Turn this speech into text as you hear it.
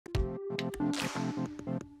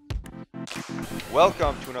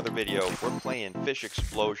Welcome to another video. We're playing Fish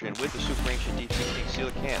Explosion with the Superancient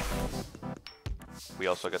Deepsea Coelacanth. We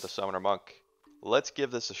also got the Summoner Monk. Let's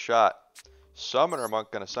give this a shot. Summoner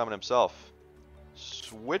Monk gonna summon himself.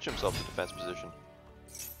 Switch himself to defense position.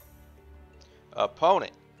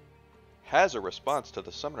 Opponent has a response to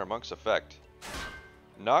the Summoner Monk's effect.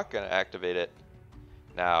 Not gonna activate it.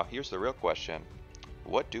 Now, here's the real question.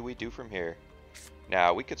 What do we do from here?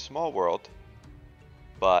 Now, we could Small World,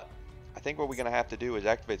 but I think what we're going to have to do is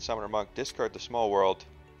activate Summoner Monk, discard the Small World,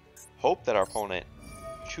 hope that our opponent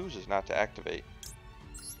chooses not to activate.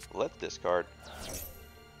 Let's discard.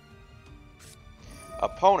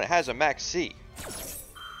 Opponent has a Max C.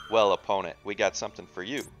 Well, opponent, we got something for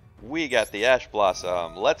you. We got the Ash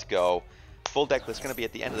Blossom. Let's go. Full deck list going to be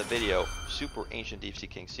at the end of the video. Superancient Deepsea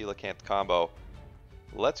King Coelacanth combo.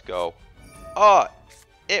 Let's go. Oh,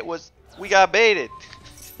 we got baited.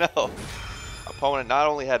 No. Opponent not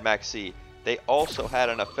only had Max C, they also had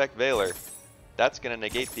an effect Veiler. That's going to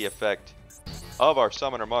negate the effect of our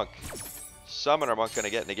Summoner Monk. Summoner Monk going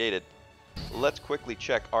to get negated. Let's quickly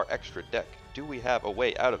check our extra deck. Do we have a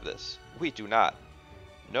way out of this? We do not.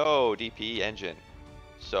 No DPE engine.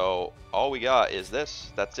 So all we got is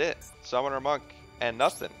this. That's it. Summoner Monk and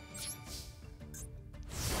nothing.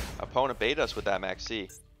 Opponent baited us with that Max C.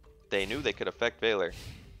 They knew they could affect Veiler.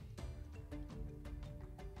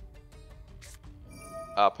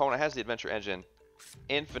 Opponent has the Adventure Engine.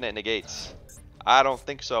 Infinite negates. I don't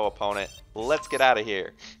think so, opponent. Let's get out of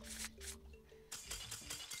here.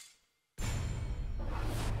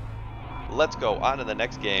 Let's go on to the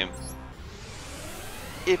next game.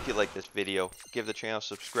 If you like this video, give the channel a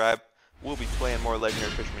subscribe. We'll be playing more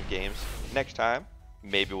Legendary Fisherman games. Next time,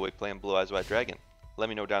 maybe we'll be playing Blue Eyes White Dragon. Let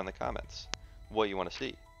me know down in the comments what you want to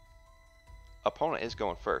see. Opponent is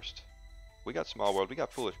going first. We got Small World. We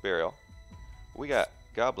got Foolish Burial. We got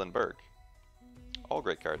Goblin Berg. All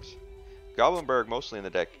great cards. Goblin Berg mostly in the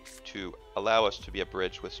deck to allow us to be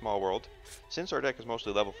abridged with Small World. Since our deck is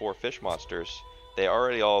mostly level 4 fish monsters, they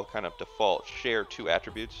already all kind of default share 2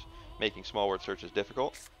 attributes, making Small World searches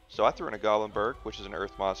difficult. So I threw in a Goblin Berg, which is an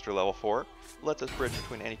Earth monster level 4. Lets us bridge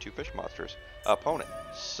between any 2 fish monsters. Opponent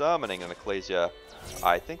summoning an Ecclesia.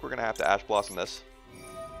 I think we're going to have to Ash Blossom this.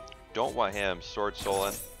 Don't want him Sword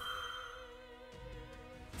Soulin.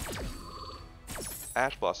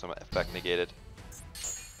 Ash Blossom effect negated.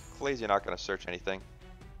 Ecclesia not going to search anything.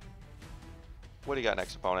 What do you got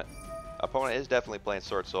next, opponent? Opponent is definitely playing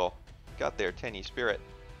Sword Soul. Got their Tenyi Spirit.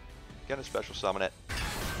 Gonna special summon it.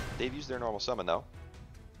 They've used their normal summon though.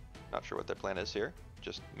 Not sure what their plan is here.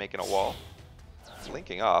 Just making a wall.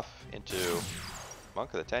 Linking off into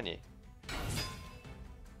Monk of the Tenyi. Do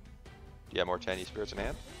you have more Tenyi Spirits in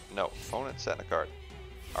hand? No. Opponent setting a card.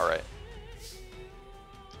 Alright.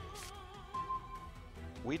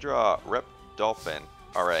 We draw Rep Dolphin.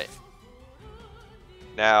 Alright.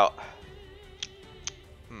 Now,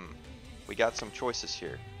 we got some choices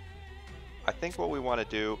here. I think what we want to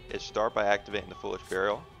do is start by activating the Foolish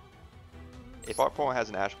Burial. If our opponent has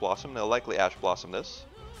an Ash Blossom, they'll likely Ash Blossom this,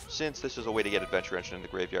 since this is a way to get Adventure Engine in the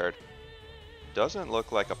graveyard. Doesn't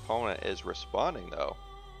look like opponent is responding though.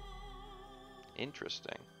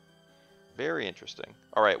 Interesting. Very interesting.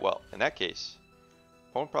 Alright, well, in that case,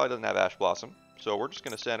 opponent probably doesn't have Ash Blossom. So we're just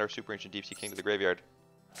going to send our Superancient Deepsea King to the graveyard.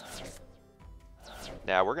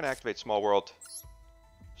 Now we're going to activate Small World.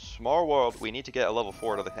 Small World, we need to get a level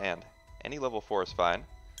 4 to the hand. Any level 4 is fine.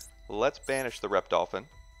 Let's banish the Rep Dolphin.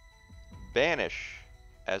 Banish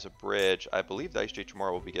as a bridge. I believe the Ice Jade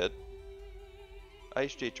Chamorro will be good.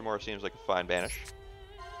 Ice Jade Chamorro seems like a fine banish.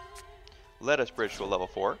 Let us bridge to a level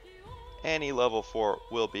 4. Any level 4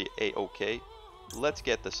 will be a-okay. Let's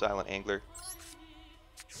get the Silent Angler.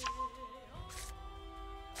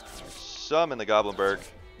 Summon the Goblin Berg.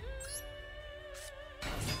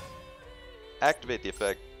 Activate the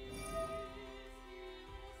effect.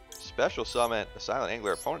 Special summon the Silent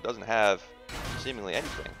Angler. Opponent doesn't have seemingly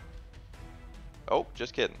anything. Oh,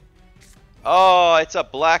 just kidding. Oh, it's a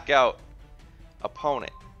blackout.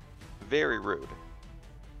 Opponent. Very rude.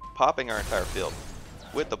 Popping our entire field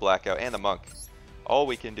with the blackout and the monk. All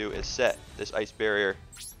we can do is set this ice barrier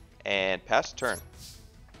and pass the turn.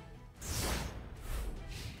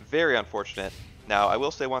 Very unfortunate. Now, I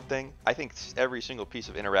will say one thing. I think every single piece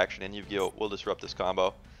of interaction in Yu-Gi-Oh! Will disrupt this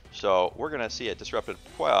combo. So, we're going to see it disrupted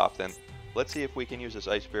quite often. Let's see if we can use this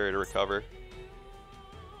Ice Barrier to recover.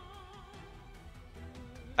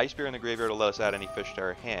 Ice Barrier in the graveyard will let us add any fish to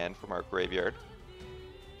our hand from our graveyard.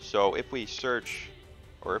 So, if we search,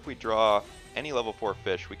 or if we draw any level 4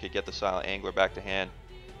 fish, we could get the Silent Angler back to hand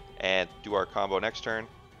and do our combo next turn.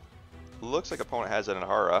 Looks like opponent has an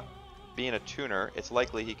Anahara. Being a tuner, it's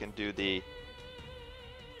likely he can do the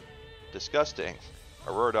disgusting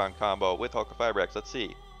Aurorodon combo with Hulk of Fibrax. Let's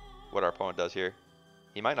see what our opponent does here.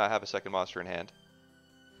 He might not have a second monster in hand.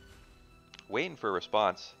 Waiting for a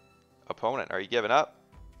response. Opponent, are you giving up?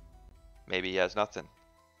 Maybe he has nothing.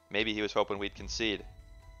 Maybe he was hoping we'd concede.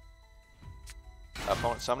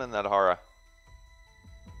 Opponent summoning that Hara.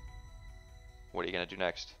 What are you going to do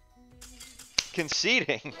next?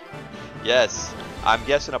 Conceding! Yes, I'm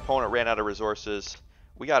guessing opponent ran out of resources.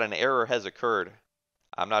 We got an error has occurred.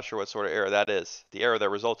 I'm not sure what sort of error that is. The error that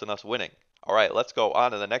results in us winning. Alright, let's go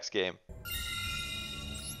on to the next game.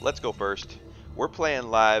 Let's go first. We're playing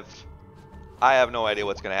live. I have no idea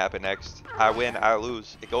what's going to happen next. I win, I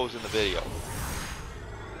lose. It goes in the video.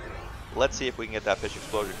 Let's see if we can get that Fish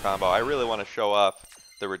Explosion combo. I really want to show off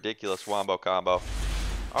the ridiculous Wombo combo.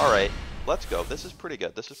 Alright, let's go. This is pretty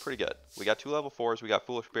good. This is pretty good. We got 2 level 4s. We got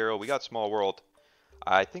Foolish Burial. We got Small World.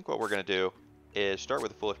 I think what we're going to do is start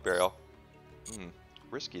with the Foolish Burial.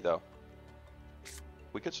 Risky though.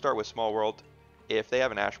 We could start with Small World. If they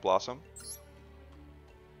have an Ash Blossom,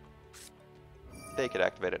 they could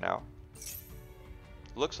activate it now.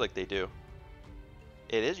 Looks like they do.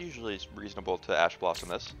 It is usually reasonable to Ash Blossom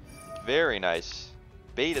this. Very nice.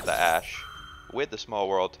 Baited the Ash with the Small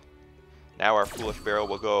World. Now our Foolish Burial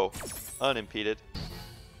will go unimpeded.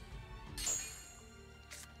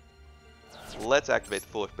 Let's activate the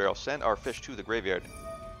Foolish Burial. Send our fish to the graveyard.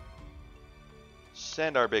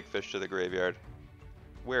 Send our big fish to the graveyard.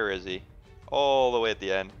 Where is he? All the way at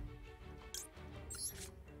the end.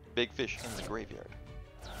 Big fish in the graveyard.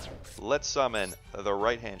 Let's summon the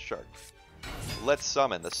right-hand shark. Let's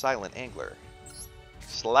summon the silent angler.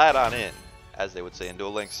 Slide on in, as they would say in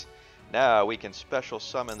Duel Links. Now we can special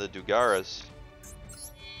summon the Dugaras.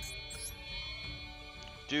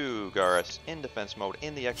 Dugaras in defense mode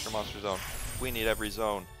in the extra monster zone. We need every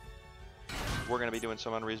zone. We're going to be doing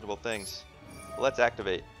some unreasonable things. Let's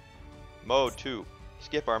activate. Mode 2.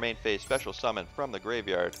 Skip our main phase. Special summon from the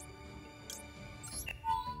graveyard.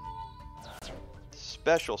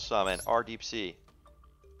 Special summon our Deepsea.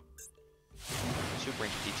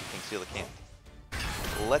 Superancient Deepsea King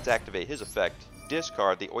Coelacanth. Let's activate his effect.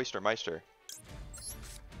 Discard the Oyster Meister.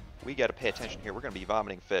 We got to pay attention here. We're going to be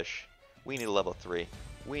vomiting fish. We need a level 3.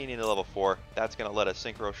 We need a level 4. That's going to let us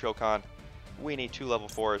Synchro Shokan. We need 2 level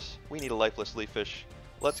 4s. We need a lifeless Leaf Fish.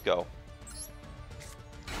 Let's go.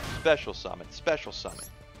 Special summon. Special summon.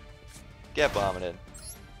 Get vomited.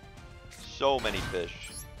 So many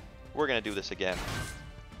fish. We're going to do this again.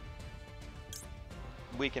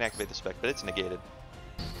 We can activate the spec, but it's negated.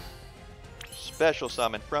 Special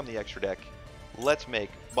summon from the extra deck. Let's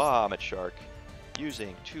make Bahamut Shark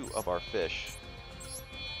using 2 of our fish.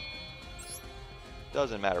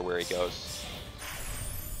 Doesn't matter where he goes.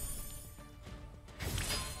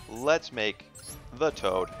 Let's make the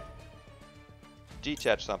Toad.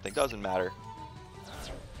 Detach something, doesn't matter.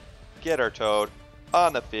 Get our Toad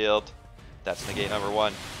on the field. That's negate number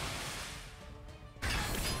 1.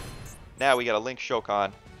 Now we got a Link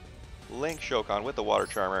Shokan. Link Shokan with the Water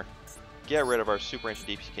Charmer. Get rid of our Super Ancient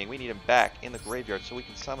Deepsea King. We need him back in the graveyard so we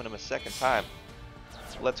can summon him a second time.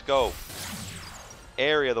 Let's go.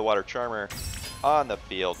 Area the Water Charmer on the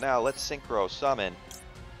field. Now let's Synchro summon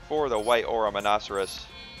for the White Aura Monoceros.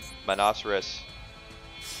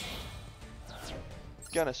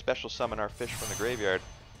 Gonna special summon our fish from the graveyard.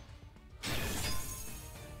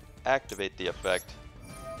 Activate the effect.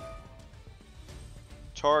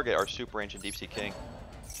 Target our Super Ancient Deepsea King.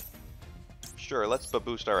 Sure, let's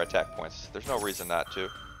boost our attack points. There's no reason not to.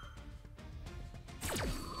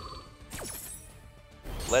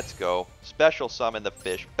 Let's go. Special summon the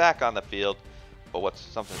fish back on the field. But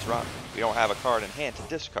something's wrong. We don't have a card in hand to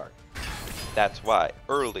discard. That's why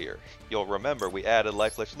earlier, you'll remember we added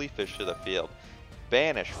lifeless Leaf Fish to the field.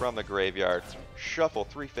 Banish from the graveyard. Shuffle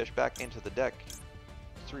 3 fish back into the deck.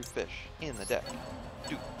 3 fish in the deck.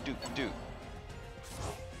 Do.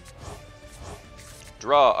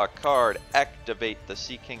 Draw a card. Activate the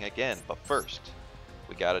Sea King again. But first,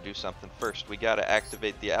 we gotta do something first. We gotta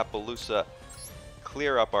activate the Appaloosa.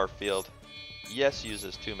 Clear up our field. Yes,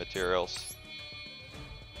 uses 2 materials.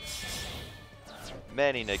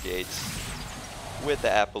 Many negates. With the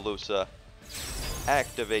Appaloosa.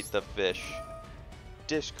 Activate the fish.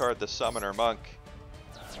 Discard the Summoner Monk.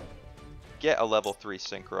 Get a level 3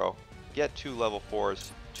 Synchro. Get 2 level 4s.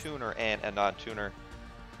 Tuner and a non-tuner.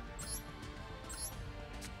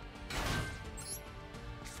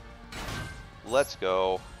 Let's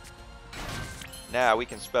go. Now we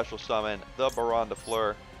can special summon the Baron de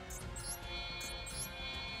Fleur.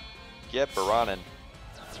 Get Baranin.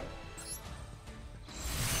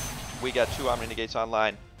 We got 2 Omni Negates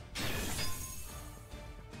online.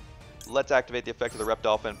 Let's activate the effect of the Rep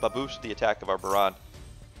Dolphin, but boost the attack of our Baron.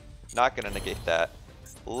 Not going to negate that.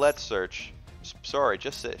 Let's search. Sorry,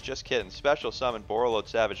 just kidding. Special summon Borreload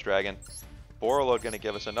Savage Dragon. Borreload going to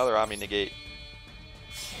give us another Omni Negate.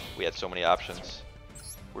 We had so many options.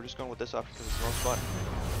 We're just going with this option because it's the most fun.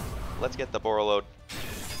 Let's get the Borreload.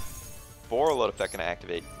 Borreload effect going to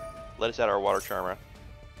activate. Let us add our Water Charmer.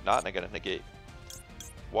 Not going to negate.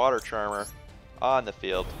 Water Charmer on the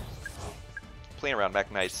field. Playing around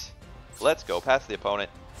Mech Knights. Let's go. Pass the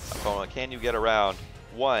opponent. Opponent, can you get around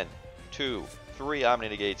 1, 2, 3 Omni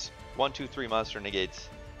Negates? 1, 2, 3 Monster Negates.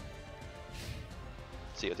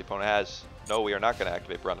 Let's see what the opponent has. No, we are not going to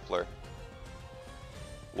activate Baron de Fleur.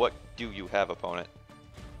 What do you have, opponent?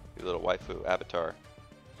 Your little waifu avatar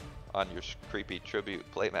on your creepy tribute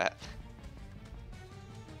playmat.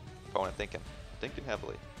 Opponent thinking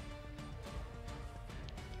heavily.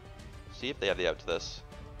 See if they have the out to this.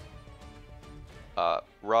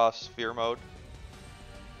 Raw Sphere Mode,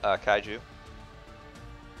 Kaiju,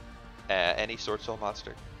 any Sword Soul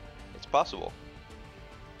monster. It's possible.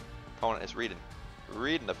 Opponent is reading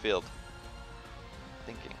the field.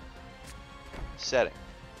 Thinking. Setting.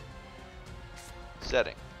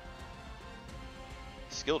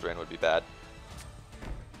 Skill Drain would be bad.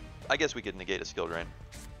 I guess we could negate a Skill Drain.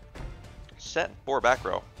 Set 4 back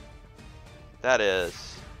row. That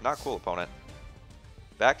is not cool, opponent.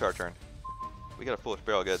 Back to our turn. We got a Foolish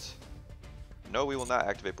Barrel Goods. No, we will not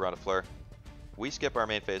activate Baron de Fleur. We skip our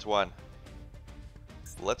main phase 1.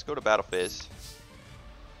 Let's go to battle phase.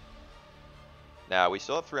 Now, we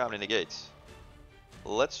still have 3 Omni Negates.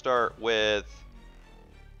 Let's start with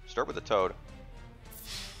the Toad.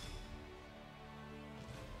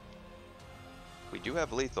 We do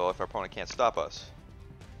have lethal if our opponent can't stop us.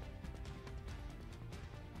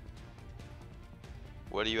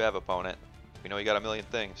 What do you have, opponent? We know you got a million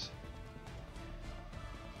things.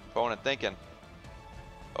 Opponent thinking.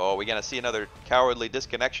 Oh, we gonna see another cowardly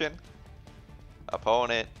disconnection?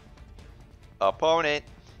 Opponent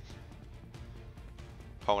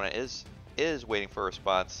is waiting for a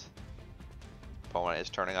response. Opponent is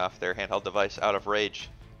turning off their handheld device out of rage.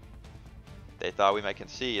 They thought we might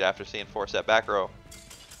concede after seeing 4-set back row.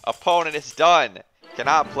 Opponent is done.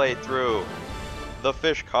 Cannot play through the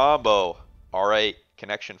fish combo. Alright,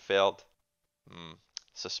 connection failed.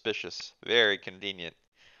 Suspicious. Very convenient.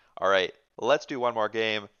 Alright, let's do one more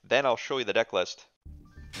game, then I'll show you the deck list.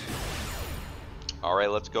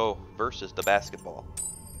 Alright, let's go versus the basketball.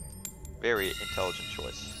 Very intelligent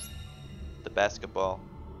choice. The basketball,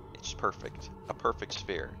 it's perfect. A perfect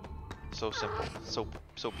sphere. So simple,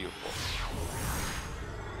 so beautiful.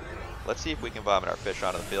 Let's see if we can vomit our fish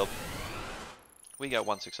onto the field. We got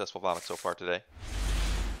 1 successful vomit so far today.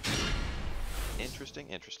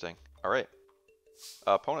 Interesting. Alright.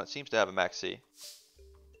 Opponent seems to have a Max C.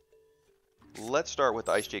 Let's start with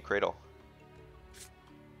the Ice Jade Cradle.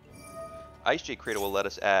 Ice Jade Cradle will let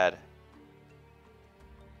us add.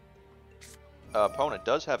 Opponent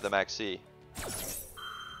does have the Max C.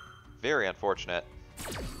 Very unfortunate.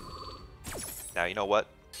 Now, you know what?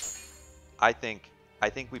 I think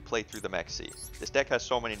we play through the Max C. This deck has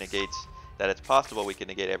so many negates that it's possible we can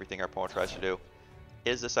negate everything our opponent tries to do.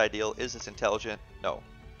 Is this ideal? Is this intelligent? No,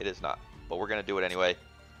 it is not. But we're going to do it anyway.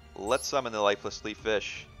 Let's summon the Lifeless Leaf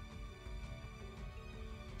Fish.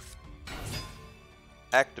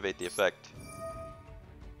 Activate the effect.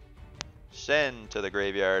 Send to the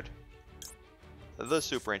graveyard the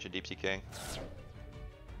Superancient Deepsea King.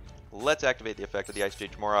 Let's activate the effect of the Ice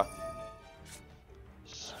Jade Tamora.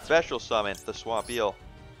 Special summon the Swamp Eel.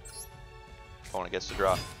 Opponent gets to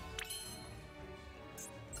draw.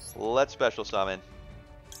 Let's special summon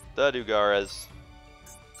the Dugaras.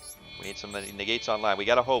 We need some negates online. We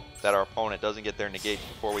gotta hope that our opponent doesn't get their negates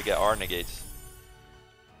before we get our negates.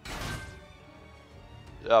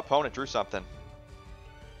 The opponent drew something.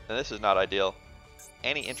 And this is not ideal.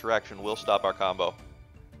 Any interaction will stop our combo.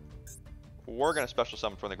 We're gonna special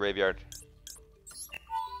summon from the graveyard.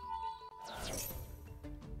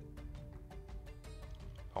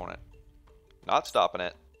 Opponent not stopping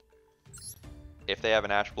it. If they have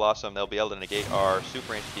an Ash Blossom, they'll be able to negate our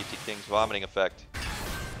Superancient Deepsea King's vomiting effect.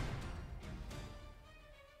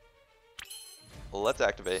 Let's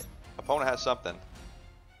activate. Opponent has something.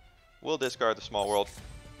 We'll discard the Small World.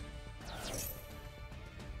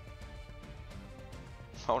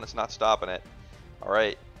 Opponent's not stopping it.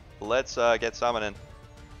 Alright, let's get summoning.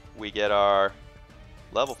 We get our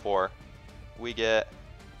level 4. We get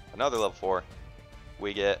another level 4.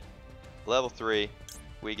 We get level 3.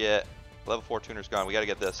 We get level 4 tuner's gone. We gotta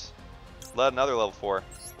get this. Let another level 4.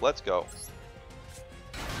 Let's go.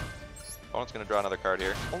 Opponent's gonna draw another card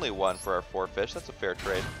here. Only 1 for our 4 fish. That's a fair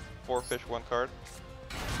trade. 4 fish 1 card.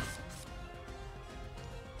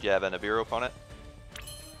 Do you have a Nibiru opponent?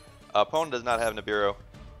 Opponent does not have Nibiru.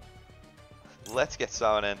 Let's get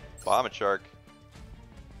summoning. Vomit Shark.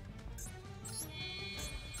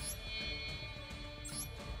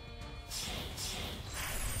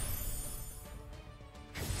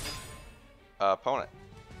 Opponent.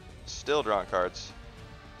 Still drawing cards.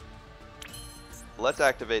 Let's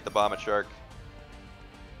activate the Vomit Shark.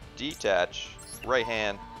 Detach. Right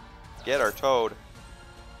hand. Get our Toad.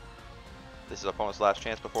 This is opponent's last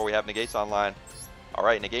chance before we have negates online.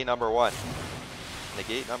 Alright, negate number 1.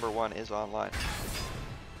 Negate number 1 is online.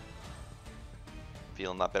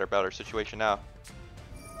 Feeling a lot better about our situation now.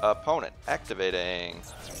 Opponent activating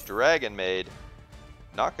Dragon Maid.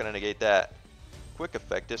 Not gonna negate that. Quick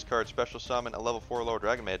effect, discard special summon a level 4 lower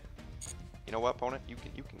Dragon Maid. You know what, opponent? You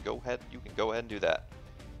can go ahead and do that.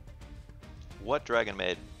 What Dragon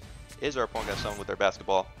Maid is our opponent gonna summon with their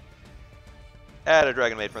basketball? Add a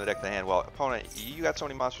Dragon Maid from the deck to the hand. Well, opponent, you got so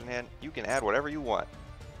many monsters in hand, you can add whatever you want.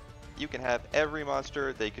 You can have every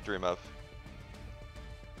monster they could dream of.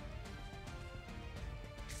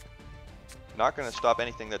 Not going to stop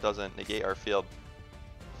anything that doesn't negate our field.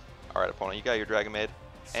 Alright, opponent, you got your Dragon Maid.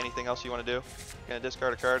 Anything else you want to do? Going to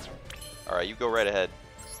discard a card? Alright, you go right ahead.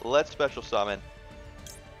 Let's special summon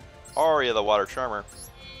Aria the Water Charmer.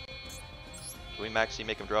 Can we maxi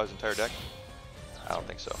make him draw his entire deck? I don't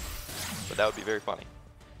think so. But that would be very funny.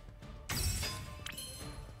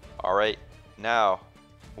 Alright, now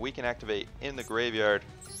we can activate in the graveyard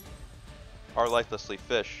our Lifeless Leaf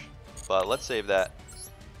Fish. But let's save that.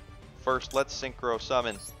 First, let's Synchro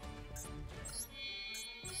Summon.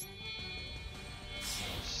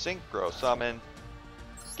 Synchro Summon.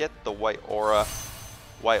 Get the White Aura.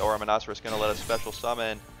 White Aura Monoceros gonna let us special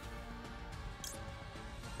summon.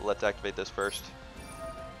 Let's activate this first.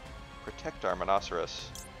 Protect our Monoceros.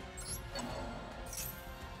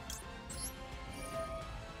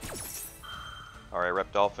 Alright,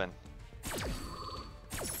 Rep Dolphin.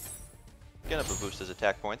 Gonna boost his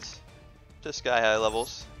attack points to sky high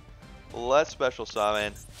levels. Let's special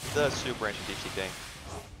summon the Superancient Deepsea King.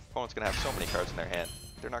 Opponent's gonna have so many cards in their hand,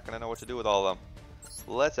 they're not gonna know what to do with all of them.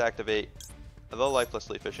 Let's activate the Lifeless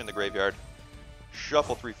Leaf Fish in the graveyard.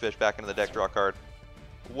 Shuffle 3 fish back into the deck, draw a card.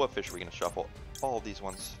 What fish are we gonna shuffle? All of these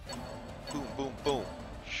ones. Boom, boom, boom.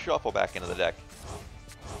 Shuffle back into the deck.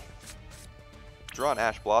 Draw an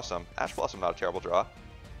Ash Blossom. Ash Blossom, not a terrible draw.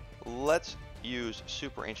 Let's use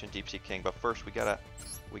Superancient Deepsea King, but first we gotta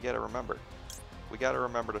remember. We gotta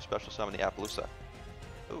remember to special summon the Appaloosa.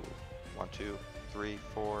 Ooh, 1, 2, 3,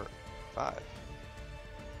 4, 5.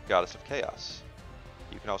 Goddess of Chaos.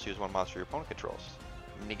 You can also use one monster your opponent controls.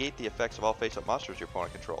 Negate the effects of all face-up monsters your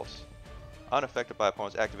opponent controls. Unaffected by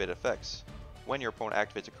opponent's activated effects. When your opponent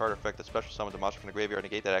activates a card or effect that special summons a monster from the graveyard,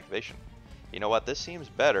 negate that activation. You know what? This seems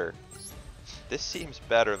better. This seems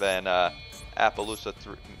better than Appaloosa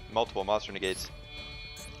through multiple monster negates.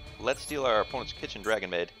 Let's steal our opponent's Kitchen Dragon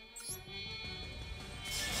Maid.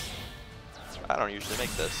 I don't usually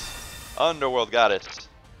make this. Underworld Goddess.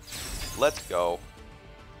 Let's go.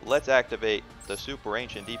 Let's activate the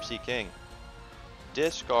Superancient Deepsea King.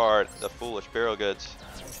 Discard the Foolish Burial Goods.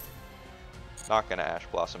 Not gonna Ash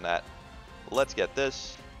Blossom that. Let's get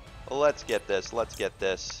this. Let's get this. Let's get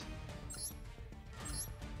this.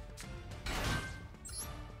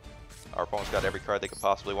 Our opponent's got every card they could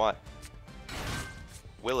possibly want.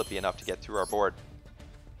 Will it be enough to get through our board?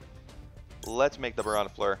 Let's make the Baron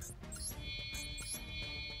Fleur.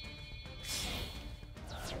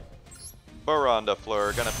 Baron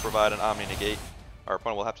Fleur gonna provide an Omni Negate. Our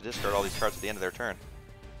opponent will have to discard all these cards at the end of their turn.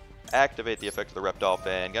 Activate the effect of the Rep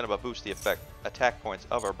Dolphin. Gonna boost the effect attack points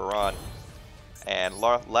of our Baron. And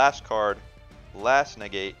last card, last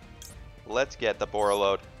negate. Let's get the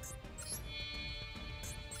Borreload.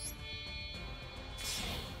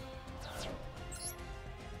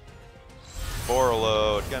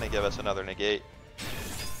 Borreload, gonna give us another negate.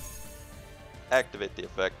 Activate the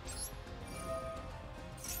effect.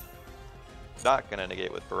 Not gonna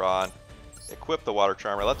negate with Baron. Equip the Water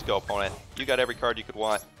Charmer. Let's go, opponent. You got every card you could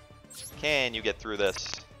want. Can you get through this?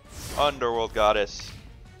 Underworld Goddess,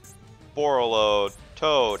 Borreload,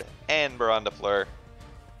 Toad, and Baron Fleur.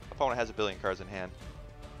 Opponent has a billion cards in hand.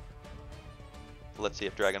 Let's see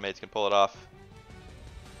if Dragon Maids can pull it off.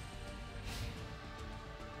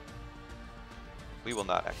 We will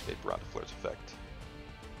not activate Baron Fleur's effect.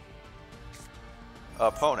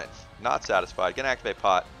 Opponent, not satisfied. Gonna activate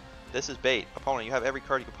Pot. This is bait. Opponent, you have every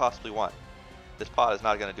card you could possibly want. This pot is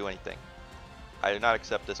not going to do anything. I do not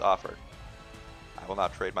accept this offer. I will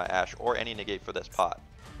not trade my Ash or any negate for this pot.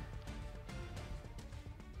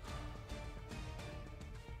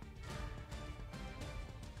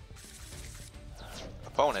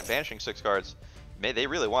 Opponent banishing 6 cards. They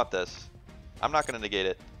really want this. I'm not going to negate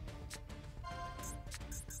it.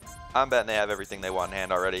 I'm betting they have everything they want in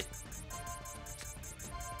hand already.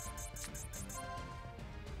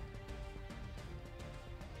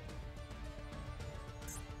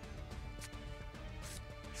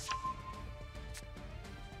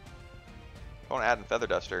 Opponent adding Feather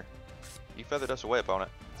Duster. You Feather Dust away,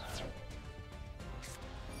 opponent.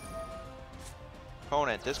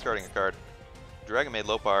 Opponent discarding a card. Dragon Maid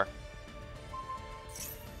Lopar.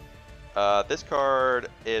 This card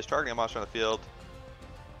is targeting a monster on the field.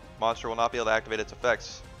 Monster will not be able to activate its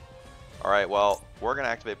effects. Alright, well, we're going to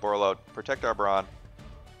activate Borreload. Protect our Baron.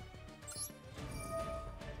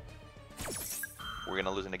 We're going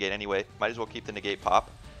to lose a negate anyway. Might as well keep the negate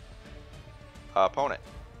pop. Opponent.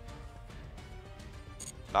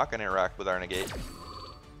 Not going to interact with our negate.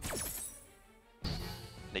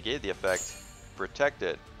 Negated the effect.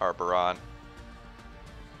 Protected our Baron.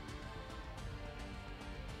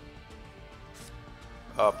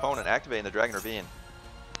 Opponent activating the Dragon Ravine.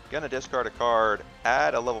 Gonna discard a card,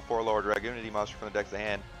 add a level 4 lower Dragoonity monster from the deck to the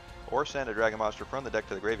hand, or send a Dragon monster from the deck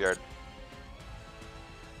to the graveyard.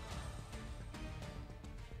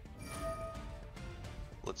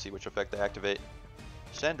 Let's see which effect they activate.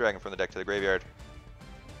 Send Dragon from the deck to the graveyard.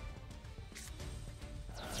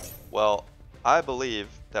 Well, I believe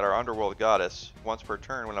that our Underworld Goddess, once per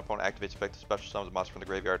turn when an opponent activates effective special summons a monster from the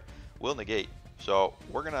graveyard, will negate. So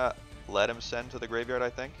we're gonna let him send to the graveyard, I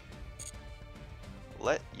think.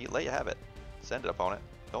 Let you have it. Send it, opponent.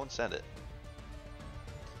 Don't send it.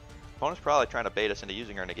 Opponent's probably trying to bait us into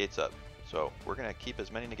using our negates up. So we're gonna keep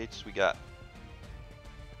as many negates as we got.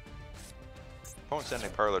 Opponent sending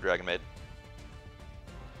Parlor Dragon Maid.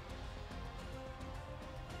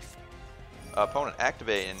 Opponent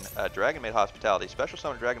activating Dragon Maid Hospitality. Special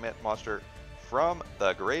summon Dragon Maid monster from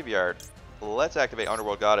the graveyard. Let's activate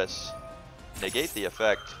Underworld Goddess. Negate the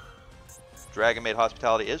effect. Dragon Maid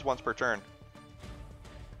Hospitality is once per turn.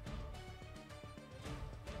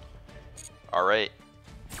 Alright.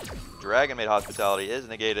 Dragon Maid Hospitality is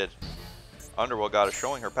negated. Underworld Goddess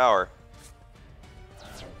showing her power.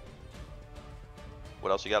 What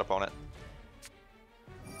else you got, opponent?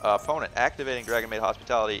 Opponent activating Dragon Maid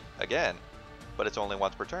Hospitality again, but it's only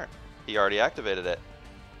once per turn. He already activated it.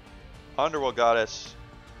 Underworld Goddess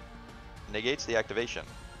negates the activation.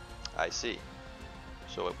 I see.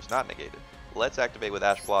 So it was not negated. Let's activate with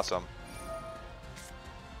Ash Blossom.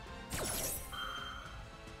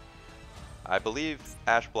 I believe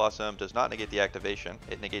Ash Blossom does not negate the activation.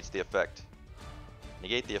 It negates the effect.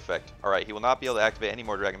 Negate the effect. Alright, he will not be able to activate any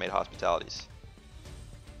more Dragon Maid Hospitalities.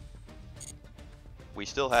 We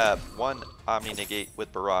still have one Omni Negate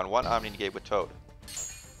with Baron, one Omni Negate with Toad.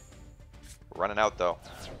 We're running out though.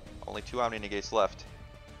 Only 2 Omni Negates left.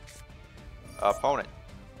 Opponent.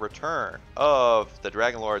 Return of the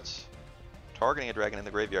Dragon Lords. Targeting a dragon in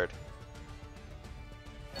the graveyard.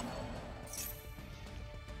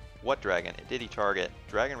 What dragon did he target?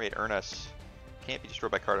 Dragon Raid Urnus. Can't be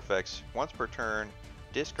destroyed by card effects. Once per turn,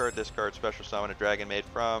 discard this card, special summon a Dragon Maid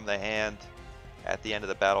from the hand. At the end of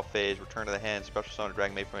the battle phase, return to the hand, special summon a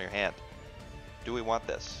Dragon Maid from your hand. Do we want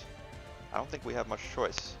this? I don't think we have much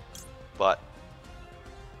choice. But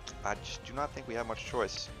I just do not think we have much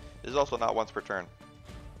choice. This is also not once per turn.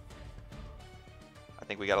 I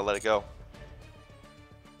think we gotta let it go.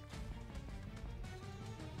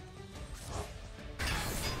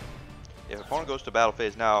 If opponent goes to battle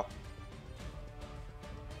phase now,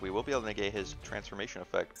 we will be able to negate his transformation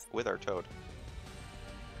effect with our Toad.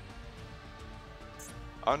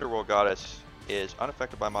 Underworld Goddess is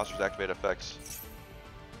unaffected by monsters' activated effects.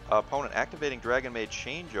 Opponent activating Dragon Maid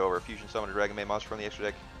Changeover, fusion summon a Dragon Maid monster from the extra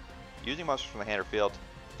deck, using monsters from the hand or field.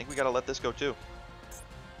 I think we gotta let this go too.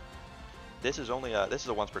 This is only this is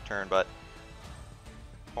a once per turn, but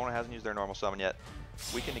opponent hasn't used their normal summon yet.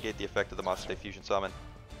 We can negate the effect of the monster they fusion summon.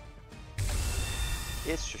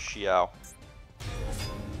 It's Yugioh.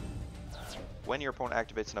 When your opponent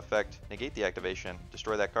activates an effect, negate the activation,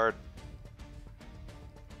 destroy that card.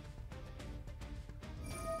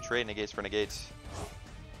 Trade negates for negates.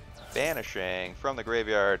 Banishing from the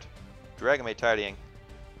graveyard. Dragon Maid Tidying.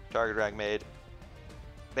 Target Dragon Maid.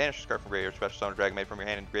 Banish this card from graveyard. Special summon Dragon Maid from your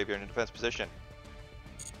hand in graveyard in defense position.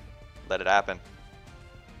 Let it happen.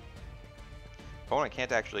 Opponent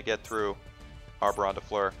can't actually get through Arbor de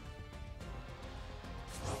Fleur.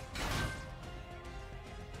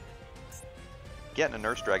 Getting a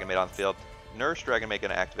Nurse Dragon Maid on the field. Nurse Dragon Maid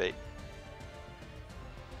gonna activate.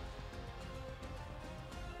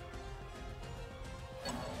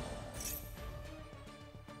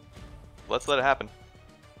 Let's let it happen.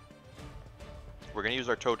 We're gonna use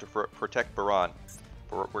our Toad to protect Baron.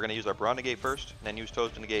 We're going to use our Brawn negate first, and then use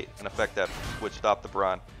Toads to negate an effect that would stop the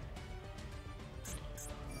Brawn.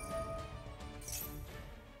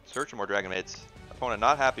 Search for more Dragon Mates. Opponent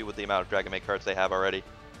not happy with the amount of Dragon Mate cards they have already.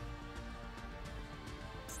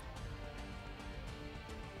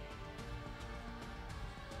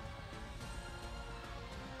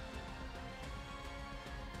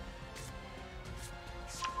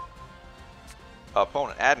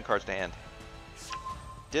 Opponent adding cards to hand.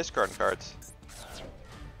 Discarding cards.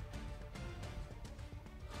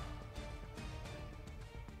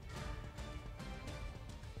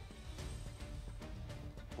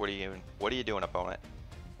 What are you doing, opponent?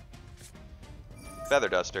 Feather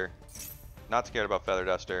Duster. Not scared about Feather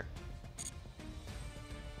Duster.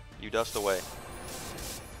 You dust away.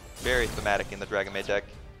 Very thematic in the Dragon Maid deck.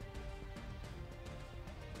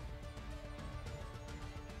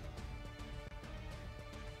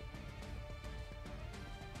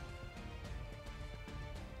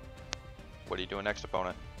 What are you doing next,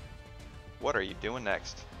 opponent? What are you doing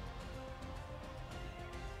next?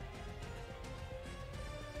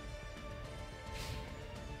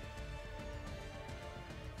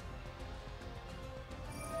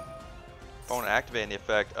 Opponent activating the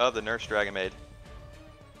effect of the Nurse Dragon Maid.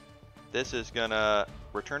 This is gonna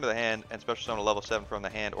return to the hand and special summon a level 7 from the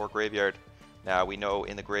hand or graveyard. Now we know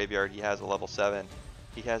in the graveyard he has a level 7.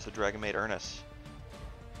 He has the Dragon Maid Ernest.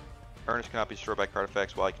 Ernest cannot be destroyed by card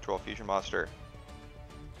effects while you control a fusion monster.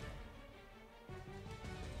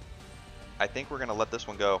 I think we're gonna let this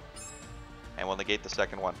one go, and we'll negate the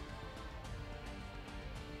second one.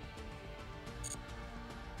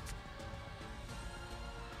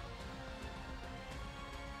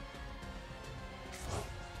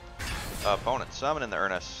 Opponent summoning the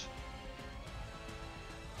Ernest.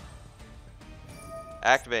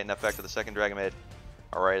 Activating the effect of the second Dragon Maid.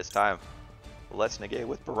 Alright, it's time. Let's negate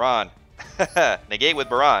with Baron. Negate with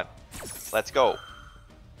Baron. Let's go.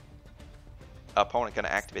 Opponent gonna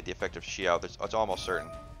activate the effect of Yugioh. It's almost certain.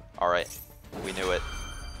 Alright, we knew it.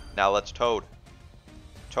 Now let's Toad.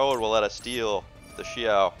 Toad will let us steal the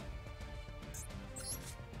Yugioh.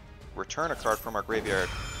 Return a card from our graveyard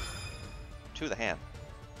to the hand.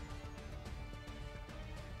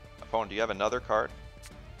 Opponent, do you have another card?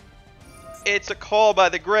 It's a call by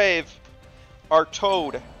the grave. Our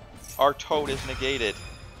Toad is negated.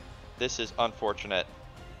 This is unfortunate.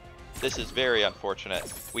 This is very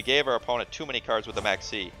unfortunate. We gave our opponent too many cards with the Max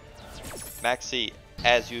C. Max C,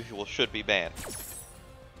 as usual, should be banned.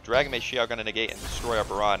 Dragon Maid Yugioh gonna negate and destroy our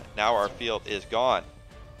Baron. Now our field is gone.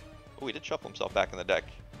 Oh, he did shuffle himself back in the deck.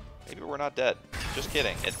 Maybe we're not dead. Just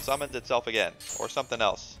kidding. It summons itself again. Or something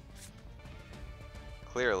else.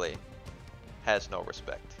 Clearly has no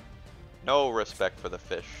respect. No respect for the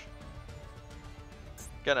fish.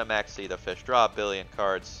 Gonna Max C the fish. Draw a billion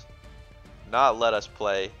cards. Not let us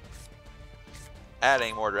play.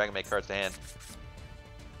 Adding more Dragon Maid cards to hand.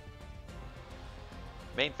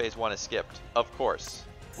 Main phase 1 is skipped. Of course.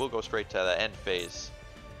 We'll go straight to the end phase.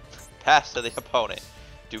 Pass to the opponent.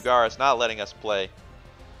 Dugar is not letting us play.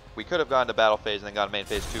 We could have gone to battle phase and then gone to main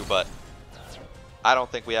phase 2, but I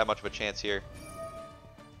don't think we have much of a chance here.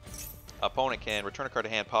 Opponent can return a card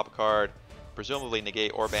to hand, pop a card, presumably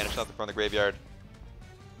negate or banish something from the graveyard.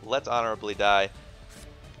 Let's honorably die.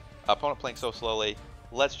 Opponent playing so slowly.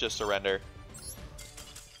 Let's just surrender.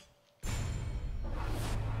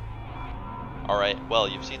 Alright, well,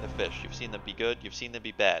 you've seen the fish. You've seen them be good. You've seen them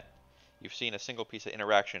be bad. You've seen a single piece of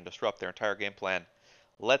interaction disrupt their entire game plan.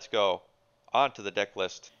 Let's go on to the deck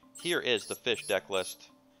list. Here is the fish deck list.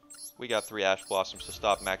 We got 3 Ash Blossoms to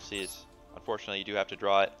stop Max C's. Unfortunately, you do have to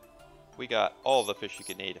draw it. We got all the fish you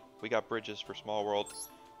could need. We got Bridges for Small World.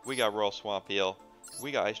 We got Royal Swamp Eel.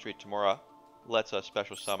 We got Ice Street Tamura. Lets us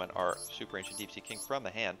special summon our Superancient Deepsea King from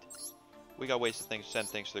the hand. We got ways to send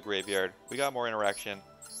things to the graveyard. We got more interaction.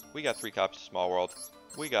 We got 3 copies of Small World.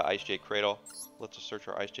 We got Ice Jade Cradle. Lets us search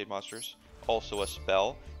our Ice Jade monsters. Also a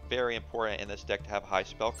spell. Very important in this deck to have a high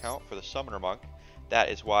spell count for the Summoner Monk. That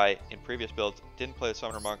is why in previous builds didn't play the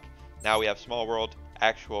Summoner Monk. Now we have Small World.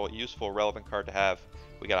 Actual, useful, relevant card to have.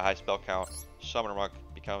 We got a high spell count. Summoner Monk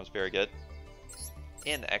becomes very good.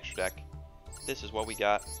 In the extra deck, this is what we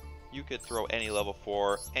got. You could throw any level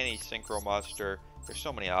 4, any synchro monster. There's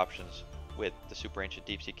so many options with the Superancient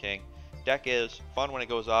Deepsea King. Deck is fun when it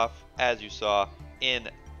goes off, as you saw in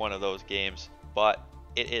one of those games, but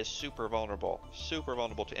it is super vulnerable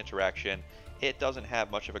to interaction. It doesn't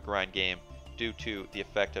have much of a grind game due to the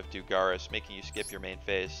effect of Dugaris making you skip your main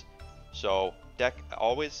phase. So deck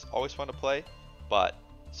always fun to play, but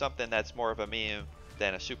something that's more of a meme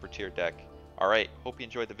than a super tier deck. Alright, hope you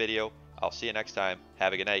enjoyed the video. I'll see you next time.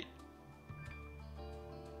 Have a good night.